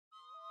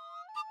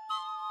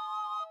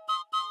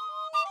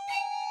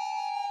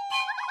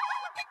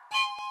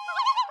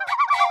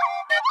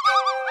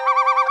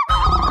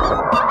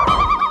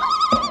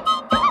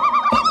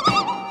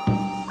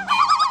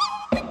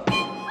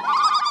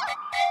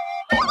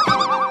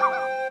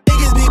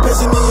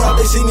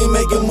they see me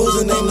making moves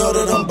and they know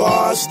that I'm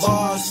bossed.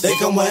 They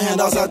come with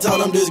handouts, I tell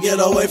them just get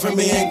away from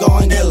me and go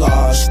and get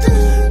lost.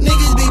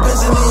 Niggas be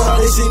pissing me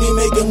off, they see me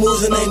making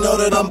moves and they know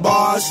that I'm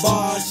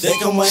bossed. They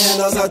come with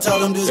handouts, I tell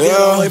them just get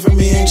away from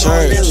me and go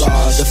and get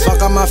lost. The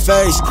fuck on my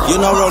face, you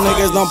know real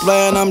niggas don't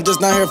play and I'm just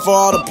not here for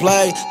all the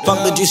play.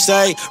 Fuck did you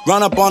say?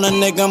 Run up on a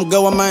nigga, I'm good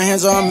with my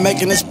hands or I'm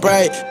making it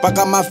spray. Fuck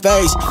on my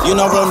face, you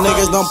know real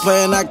niggas don't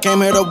play and I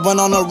came here to win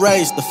on a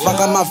race. The fuck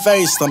on my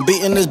face, I'm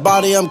beating his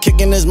body, I'm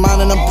kicking his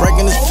mind and I'm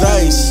breaking his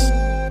face.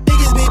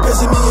 Niggas be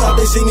pissing me off,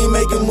 they see me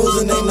making moves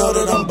and they know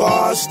that I'm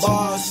bossed.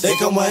 They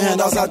come with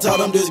handouts, I tell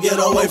them just get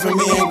away from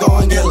me and go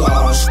and get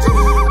lost.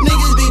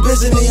 Niggas be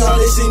pissing me off,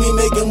 they see me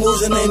making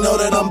moves and they know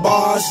that I'm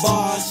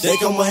bossed. They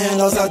come with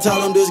handouts, I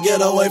tell them just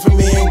get away from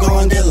me and go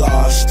and get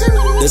lost.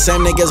 The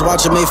same niggas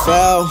watching me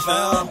fail,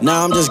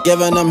 now I'm just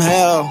giving them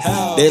hell.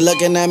 They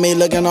looking at me,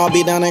 looking all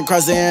beat down and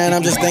crusty, and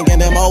I'm just thinking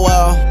them, oh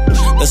well.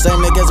 The same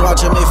niggas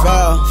watching me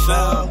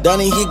fail,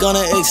 Dunny, he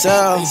gonna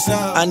excel.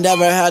 I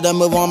never had to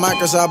move on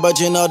Microsoft, but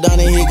you know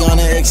Dunny, he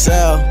gonna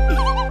excel.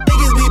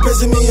 Niggas be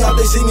pissing me off,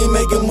 they see me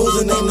making moves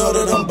and they know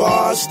that I'm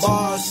bossed.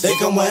 They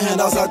come with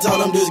handouts, I tell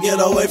them just get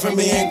away from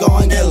me and go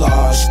and get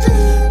lost.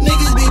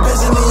 Niggas be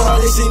pissing me off,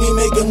 they see me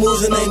making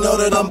moves and they know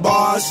that I'm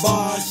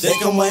bossed. They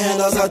come with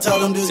handouts, I tell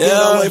them just get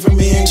away from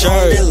me and go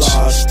and get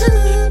lost.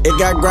 It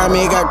got grimy,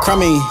 it got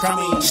crummy.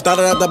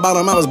 Started at the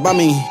bottom, I was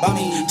bummy.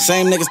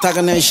 Same niggas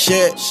talking that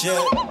shit.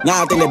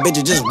 Now I think that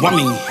bitch just want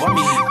me.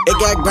 It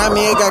got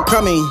grimy, it got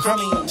crummy.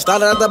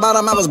 Started at the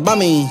bottom, I was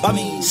bummy.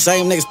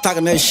 Same niggas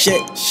talking that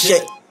shit.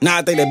 Now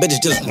I think that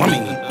bitch just want me.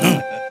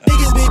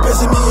 Niggas be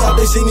pissing me off,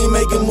 they see me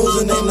making moves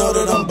and they know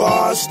that I'm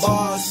bossed.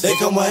 They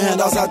come with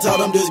handouts, I tell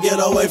them just get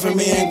away from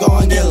me and go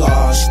and get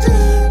lost.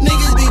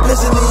 Niggas be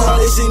pissing me off,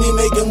 they see me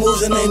making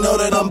moves and they know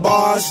that I'm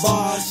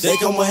bossed. They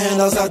come with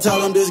handouts, I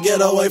tell them just get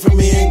away from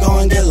me and go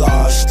and get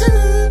lost.